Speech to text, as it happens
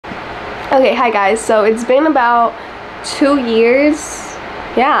Okay, hi guys. So it's been about 2 years.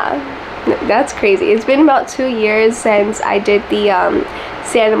 Yeah, that's crazy. It's been about 2 years since I did the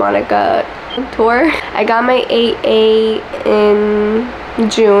Santa Monica tour. I got my 8A in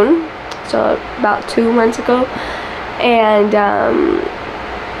June, so about 2 months ago, and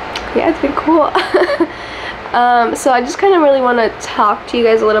yeah, it's been cool. So I just kind of really want to talk to you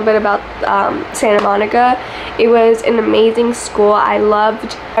guys a little bit about Santa Monica. It was an amazing school. I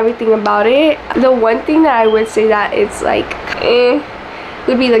loved everything about it. The one thing that I would say that it's like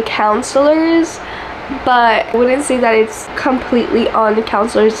would be the counselors, but I wouldn't say that it's completely on the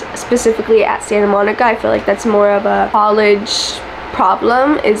counselors specifically at Santa Monica. I feel like that's more of a college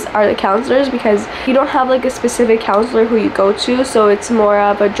problem are the counselors, because you don't have like a specific counselor who you go to, so it's more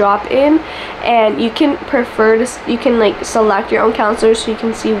of a drop-in, and you can like select your own counselor, so you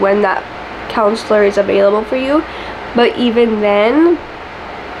can see when that counselor is available for you. But even then,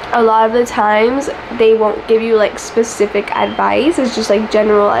 a lot of the times they won't give you like specific advice. It's just like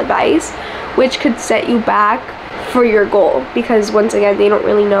general advice, which could set you back for your goal, because once again, they don't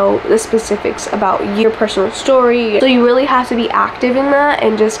really know the specifics about your personal story. So you really have to be active in that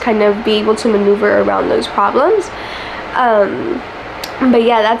and just kind of be able to maneuver around those problems. But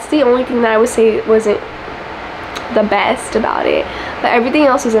yeah, that's the only thing that I would say wasn't the best about it, but everything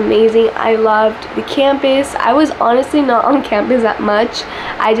else was amazing. I loved the campus. I was honestly not on campus that much.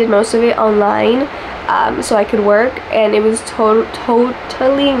 I did most of it online, so I could work, and it was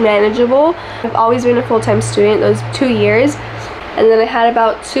totally manageable. I've always been a full-time student those 2 years, and then I had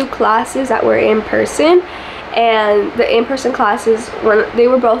about 2 classes that were in person, and the in-person classes they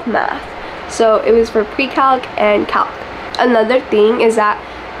were both math, so it was for pre-calc and calc. Another thing is that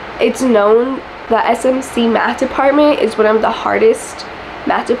it's known the SMC math department is one of the hardest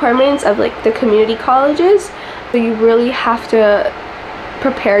math departments of like the community colleges, so you really have to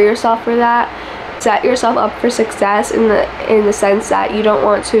prepare yourself for that, set yourself up for success in the sense that you don't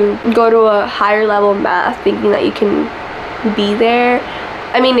want to go to a higher level math thinking that you can be there.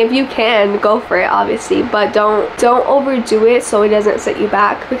 I mean, if you can, go for it obviously, but don't overdo it so it doesn't set you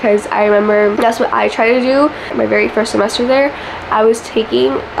back, because I remember that's what I tried to do my very first semester there. I was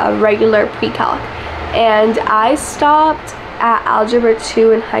taking a regular pre-calc, and I stopped at algebra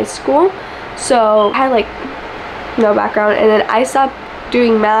 2 in high school, so I had like no background, and then I stopped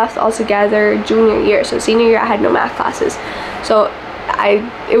doing math altogether junior year. So senior year I had no math classes, so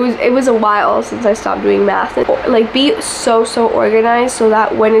it was a while since I stopped doing math. And like, be so organized so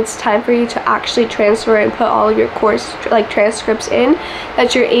that when it's time for you to actually transfer and put all of your course like transcripts in,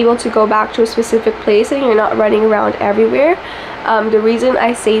 that you're able to go back to a specific place and you're not running around everywhere. The reason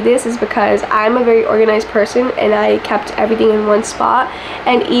I say this is because I'm a very organized person, and I kept everything in one spot,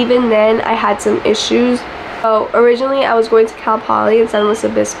 and even then I had some issues. So originally I was going to Cal Poly in San Luis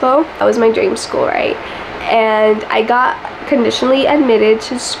Obispo. That was my dream school, right? And I got conditionally admitted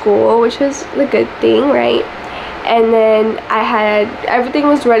to school, which was a good thing, right? And then everything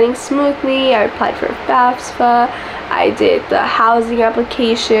was running smoothly. I applied for FAFSA, I did the housing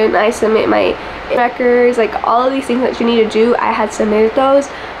application, I submit my records, like all of these things that you need to do, I had submitted those.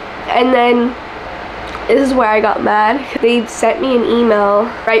 And then this is where I got mad. They sent me an email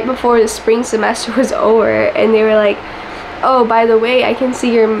right before the spring semester was over, and they were like, oh, by the way, I can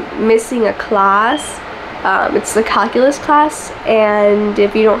see you're missing a class. It's the calculus class, and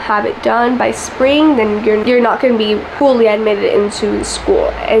if you don't have it done by spring, then you're not going to be fully admitted into the school.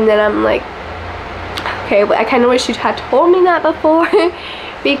 And then I'm like, okay, but I kind of wish you had told me that before,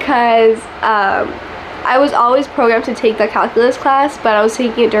 because I was always programmed to take the calculus class, but I was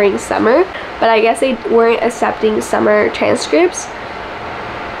taking it during summer, but I guess they weren't accepting summer transcripts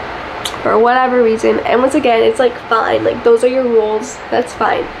for whatever reason. And once again, it's like, fine, like those are your rules, that's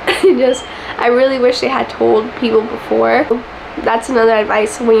fine. I really wish they had told people before. That's another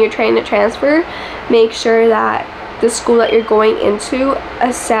advice when you're trying to transfer. Make sure that the school that you're going into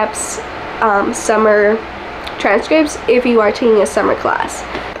accepts summer transcripts if you are taking a summer class.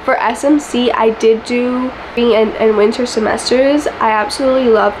 For SMC, I did do spring and winter semesters. I absolutely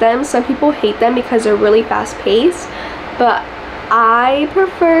love them. Some people hate them because they're really fast paced, but I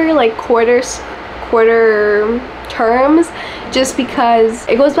prefer like quarter terms, just because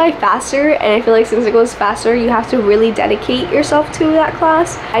it goes by faster, and I feel like since it goes faster, you have to really dedicate yourself to that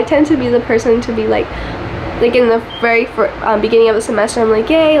class. I tend to be the person to be like in the very beginning of the semester, I'm like,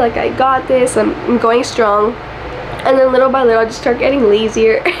 yay, like I got this, I'm going strong. And then little by little I just start getting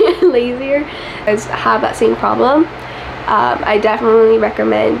lazier lazier. I have that same problem. I definitely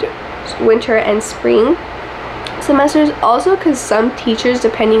recommend winter and spring semesters, also because some teachers,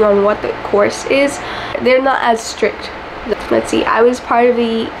 depending on what the course is, they're not as strict. Let's see, I was part of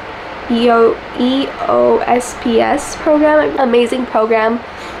the EOSPS program. Amazing program.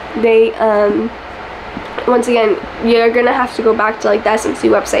 They once again, you're gonna have to go back to like the SMC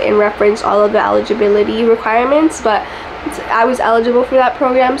website and reference all of the eligibility requirements, but I was eligible for that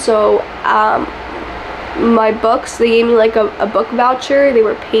program. So my books, they gave me like a book voucher. They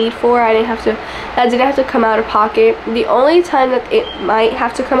were paid for. That didn't have to come out of pocket. The only time that it might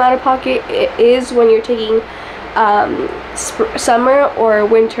have to come out of pocket is when you're taking summer or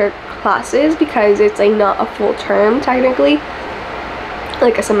winter classes, because it's like not a full term technically,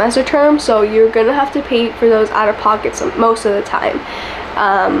 like a semester term, so you're gonna have to pay for those out of pocket most of the time.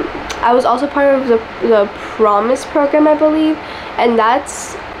 I was also part of the Promise program, I believe, and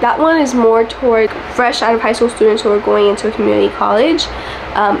that one is more toward fresh out of high school students who are going into a community college,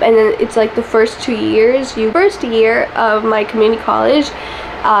 and then it's like the first 2 years. First year of my community college,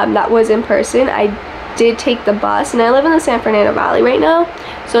 that was in person. I did take the bus, and I live in the San Fernando Valley right now,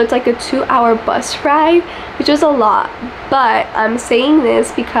 so it's like a 2-hour bus ride, which was a lot. But I'm saying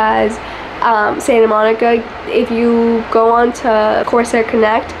this because Santa Monica, if you go on to Corsair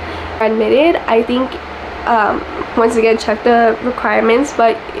Connect, admitted, I think once again, check the requirements,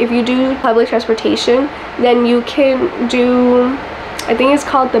 but if you do public transportation, then you can do, I think it's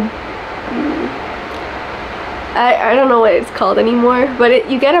called the I don't know what it's called anymore, but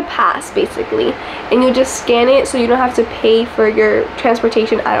you get a pass basically, and you just scan it, so you don't have to pay for your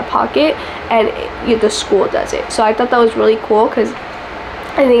transportation out of pocket, and the school does it. So I thought that was really cool, because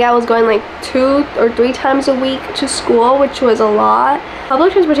I think I was going like 2 or 3 times a week to school, which was a lot.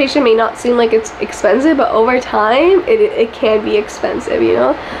 Public transportation may not seem like it's expensive, but over time it can be expensive, you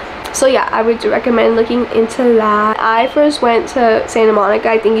know. So yeah, I would recommend looking into that. I first went to Santa Monica.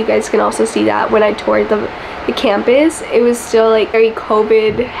 I think you guys can also see that when I toured the campus. It was still like very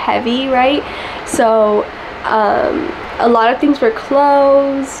COVID heavy, right? So a lot of things were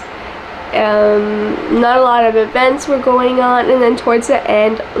closed. Not a lot of events were going on, and then towards the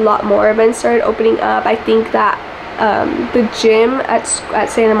end, a lot more events started opening up. I think that the gym at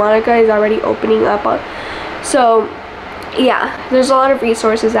Santa Monica is already opening up. So yeah, there's a lot of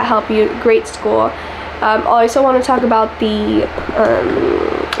resources that help you. Great school. I also want to talk about the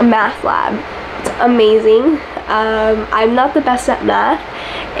math lab. It's amazing. I'm not the best at math,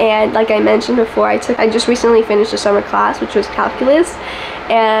 and like I mentioned before, I just recently finished a summer class, which was calculus,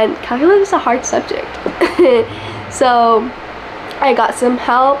 and calculus is a hard subject. So I got some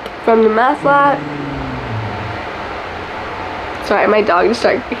help from the math lab. Sorry, my dog just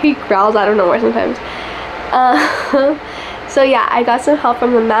he growls out of nowhere sometimes. So yeah, I got some help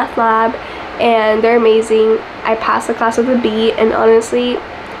from the math lab, and they're amazing. I passed the class with a B, and honestly,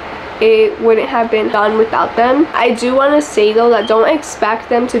 it wouldn't have been done without them. I do want to say though that don't expect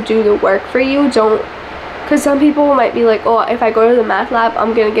them to do the work for you. Because some people might be like, oh, if I go to the math lab,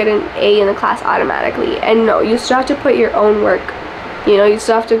 I'm gonna get an A in the class automatically. And no, you still have to put your own work. You know, you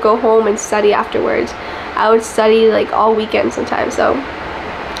still have to go home and study afterwards. I would study like all weekend sometimes, so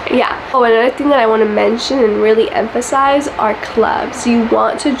yeah. Oh, another thing that I want to mention and really emphasize are clubs. You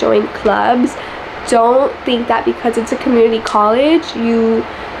want to join clubs. Don't think that because it's a community college, you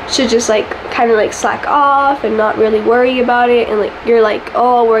should just like kind of like slack off and not really worry about it, and like you're like,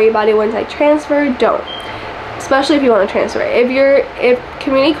 oh, I'll worry about it once I transfer. Don't. Especially if you want to transfer. If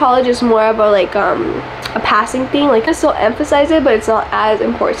community college is more of a like a passing thing, like I still emphasize it, but it's not as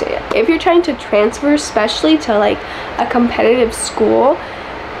important. If you're trying to transfer, especially to like a competitive school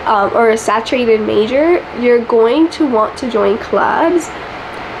or a saturated major, you're going to want to join clubs.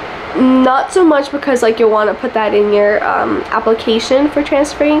 Not so much because like you'll want to put that in your application for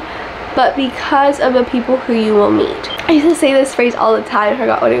transferring, but because of the people who you will meet. I used to say this phrase all the time. I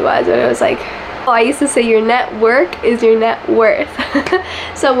forgot what it was, but it was like, oh, I used to say your network is your net worth.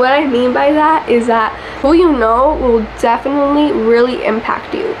 So what I mean by that is that who you know will definitely really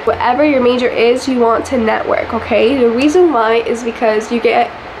impact you. Whatever your major is, you want to network, okay? The reason why is because you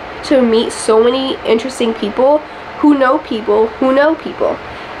get to meet so many interesting people who know people who know people.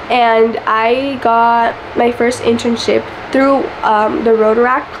 And I got my first internship through the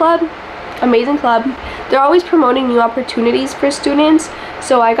Rotaract Club. Amazing club. They're always promoting new opportunities for students,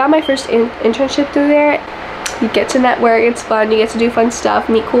 so I got my first internship through there. You get to network, it's fun, you get to do fun stuff,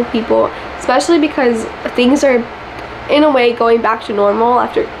 meet cool people, especially because things are in a way going back to normal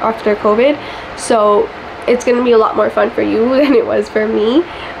after COVID, so it's gonna be a lot more fun for you than it was for me.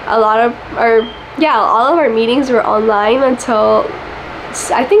 All of our meetings were online until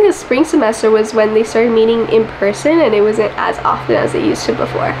I think the spring semester was when they started meeting in person, and it wasn't as often as it used to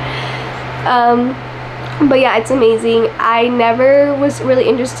before. But yeah, it's amazing. I never was really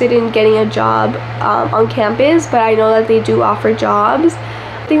interested in getting a job on campus, but I know that they do offer jobs.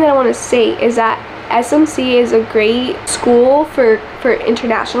 thing that I want to say is that SMC is a great school for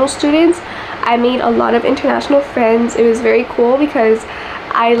international students. I made a lot of international friends. It was very cool because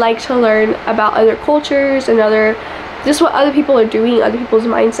I like to learn about other cultures and just what other people are doing, other people's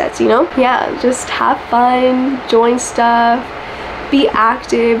mindsets, you know? Yeah, just have fun, join stuff, be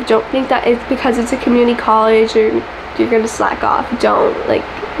active. Don't think that it's because it's a community college or you're gonna slack off. Don't. Like,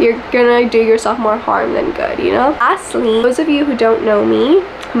 you're gonna do yourself more harm than good, you know? Lastly, those of you who don't know me,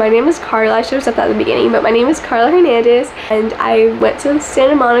 my name is Carla. I should have said that at the beginning, but my name is Carla Hernandez, and I went to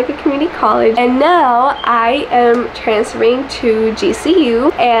Santa Monica Community College, and now I am transferring to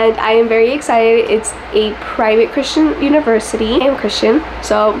GCU, and I am very excited. It's a private Christian university. I am Christian,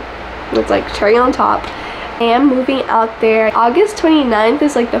 so it's like cherry on top. I am moving out there. August 29th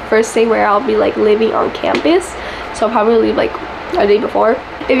is like the first day where I'll be like living on campus, so I'll probably leave like a day before.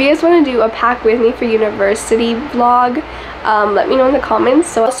 If you guys want to do a pack with me for university vlog, let me know in the comments.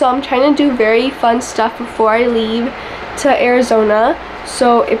 So I'm trying to do very fun stuff before I leave to Arizona.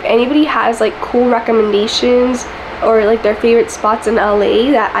 So if anybody has like cool recommendations or like their favorite spots in LA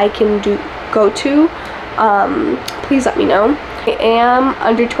that I can go to, please let me know. I am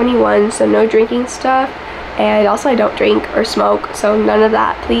under 21, so no drinking stuff, and also I don't drink or smoke, so none of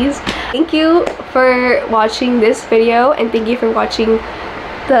that, please. Thank you for watching this video, and thank you for watching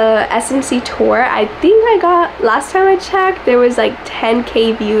the SMC tour. I think I got, last time I checked, there was like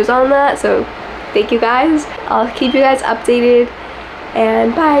 10K views on that, so thank you guys. I'll keep you guys updated,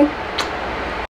 and bye.